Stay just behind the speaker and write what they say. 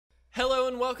Hello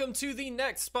and welcome to the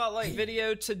next Spotlight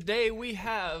video. Today we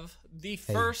have the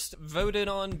first voted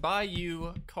on by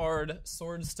you card,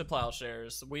 Swords to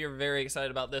Plowshares. We are very excited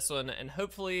about this one, and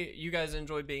hopefully you guys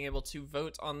enjoy being able to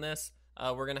vote on this.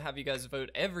 We're going to have you guys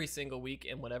vote every single week,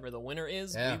 and whatever the winner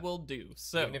is, we will do.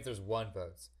 So, even if there's one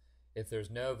vote. If there's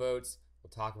no votes,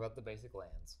 we'll talk about the basic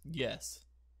lands. Yes,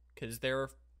 because there are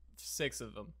 6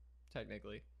 of them,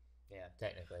 technically. Yeah,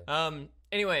 technically.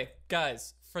 Anyway,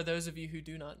 guys, for those of you who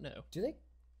do not know,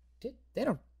 They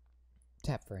don't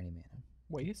tap for any mana.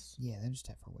 waste? Yeah, they just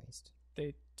tap for waste.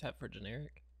 They tap for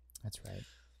generic. That's right.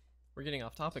 We're getting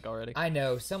off topic already. I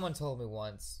know. Someone told me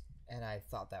once, and I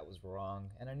thought that was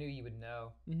wrong, and I knew you would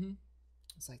know. Mm-hmm.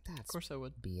 It's like, that's Of course I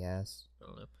would. BS. I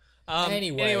don't know.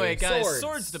 Anyway, guys,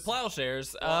 Swords to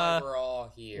Plowshares We're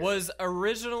all here. was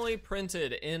originally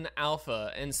printed in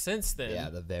alpha, and since then, Yeah,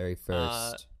 the very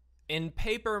first. in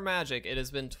paper magic, it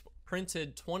has been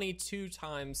printed 22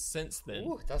 times since then.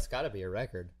 Ooh, that's got to be a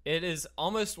record. It is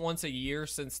almost once a year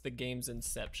since the game's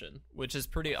inception, which is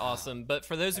pretty awesome. But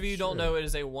for those of you who don't know, it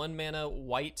is a 1-mana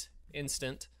white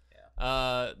instant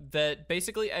that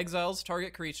basically exiles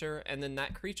target creature, and then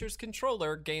that creature's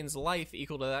controller gains life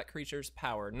equal to that creature's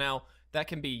power. Now, that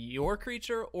can be your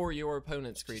creature or your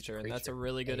opponent's creature, and that's a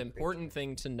really good important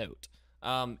thing to note.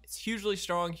 It's hugely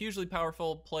strong, hugely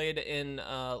powerful, played in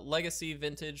Legacy,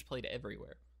 Vintage, played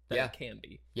everywhere that it can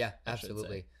be. Yeah,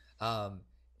 absolutely.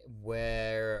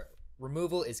 Where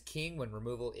removal is king, when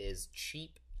removal is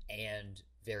cheap and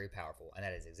very powerful, and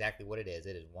that is exactly what it is.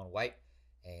 It is 1 white,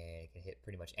 and it can hit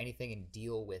pretty much anything and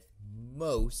deal with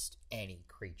most any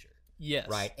creature. Yes.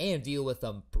 Right, and deal with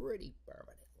them pretty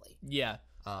permanently. Yeah.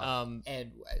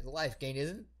 And life gain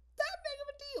isn't that big of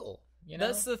a deal. You know?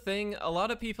 That's the thing. A lot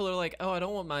of people are like, oh, I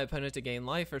don't want my opponent to gain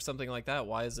life or something like that.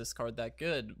 Why is this card that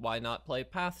good? Why not play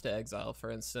Path to Exile, for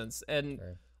instance? And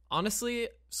honestly,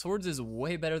 Swords is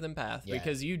way better than Path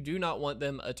because you do not want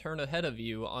them a turn ahead of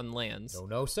you on lands.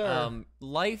 No, sir.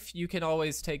 Life, you can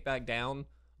always take back down.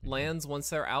 Lands, once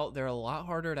they're out, they're a lot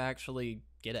harder to actually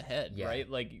get ahead, right?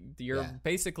 Like, you're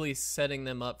basically setting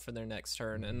them up for their next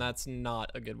turn, and that's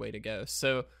not a good way to go.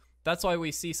 So that's why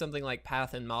we see something like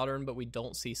Path in Modern, but we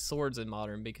don't see Swords in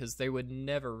Modern, because they would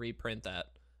never reprint that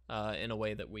in a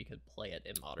way that we could play it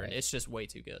in Modern. It's just way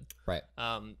too good. Right.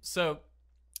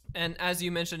 And as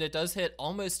you mentioned, it does hit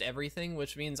almost everything,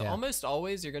 which means almost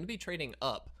always you're going to be trading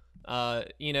up.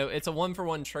 It's a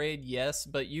 1-for-1 trade, yes,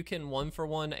 but you can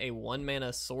 1-for-1 a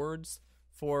 1-mana Swords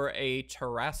for a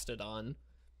Terastodon,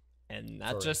 and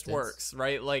that just works,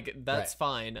 right? Like, that's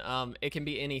fine. It can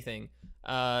be anything.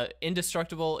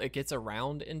 Indestructible, it gets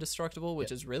around Indestructible,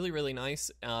 which is really, really nice.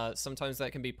 Sometimes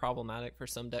that can be problematic for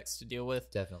some decks to deal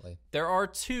with. Definitely. There are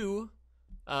 2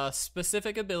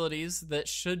 specific abilities that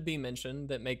should be mentioned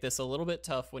that make this a little bit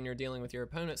tough when you're dealing with your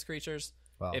opponent's creatures.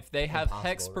 Well, if they have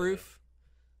hexproof,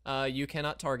 you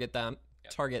cannot target them,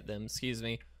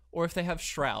 or if they have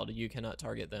Shroud, you cannot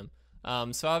target them.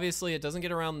 So obviously it doesn't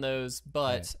get around those,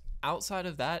 but outside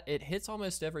of that, it hits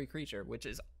almost every creature, which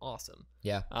is awesome.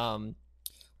 Yeah.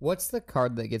 What's the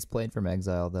card that gets played from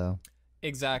exile, though?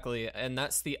 Exactly, and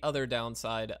that's the other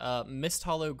downside. Mist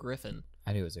Hollow Griffin.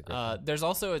 I knew it was a Griffin. There's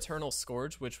also Eternal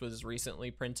Scourge, which was recently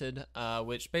printed,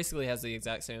 which basically has the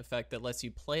exact same effect that lets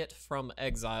you play it from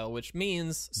exile, which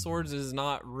means Swords is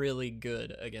not really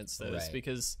good against those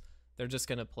because they're just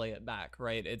going to play it back,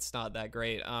 right? It's not that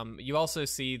great. You also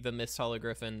see the Mist Hollow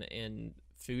Griffin in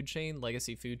Food Chain,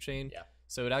 Legacy Food Chain. Yeah.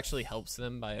 So it actually helps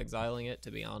them by exiling it,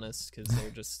 to be honest, because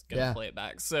they're just going to play it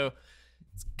back. So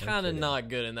it's kind of not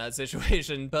good in that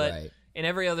situation, but in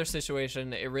every other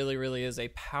situation, it really, really is a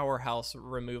powerhouse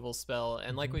removal spell.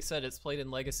 And like we said, it's played in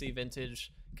Legacy,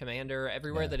 Vintage, Commander,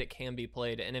 everywhere that it can be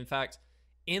played. And in fact,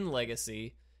 in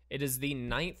Legacy, it is the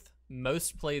 9th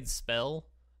most played spell,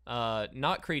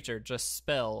 not creature, just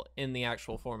spell in the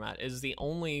actual format. It is the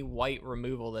only white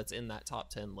removal that's in that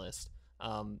top 10 list.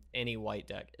 Any white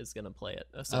deck is going to play it,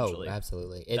 essentially. Oh,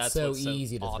 absolutely. It's so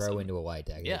easy to throw into a white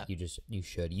deck. Yeah. You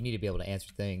should. You need to be able to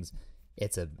answer things.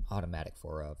 It's an automatic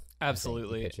 4 of.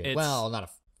 Absolutely. Well, not a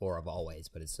 4 of always,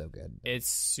 but it's so good. It's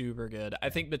super good. I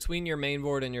think between your main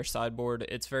board and your sideboard,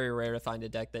 it's very rare to find a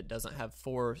deck that doesn't have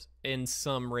 4 in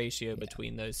some ratio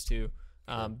between those two.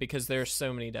 Because there's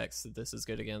so many decks that this is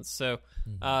good against. So,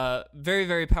 very,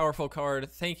 very powerful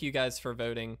card. Thank you guys for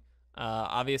voting.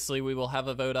 Obviously, we will have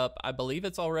a vote up. I believe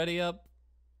it's already up,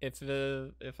 if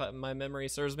my memory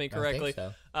serves me correctly. I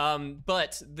think so.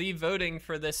 But the voting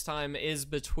for this time is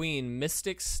between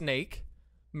Mystic Snake,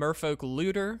 Merfolk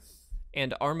Looter,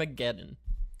 and Armageddon.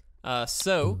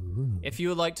 So if you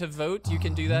would like to vote, you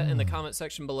can do that in the comment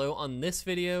section below on this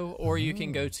video, or you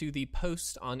can go to the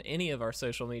post on any of our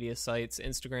social media sites,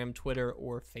 Instagram, Twitter,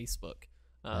 or Facebook.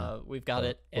 We've got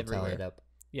it everywhere. We'll tally it up.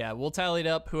 Yeah, we'll tally it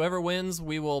up. Whoever wins,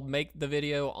 we will make the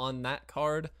video on that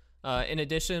card. In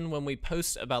addition, when we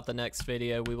post about the next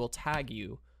video, we will tag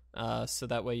you. So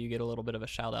that way you get a little bit of a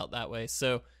shout out that way.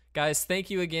 So guys, thank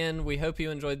you again. We hope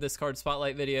you enjoyed this card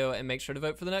spotlight video, and make sure to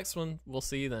vote for the next one. We'll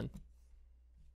see you then.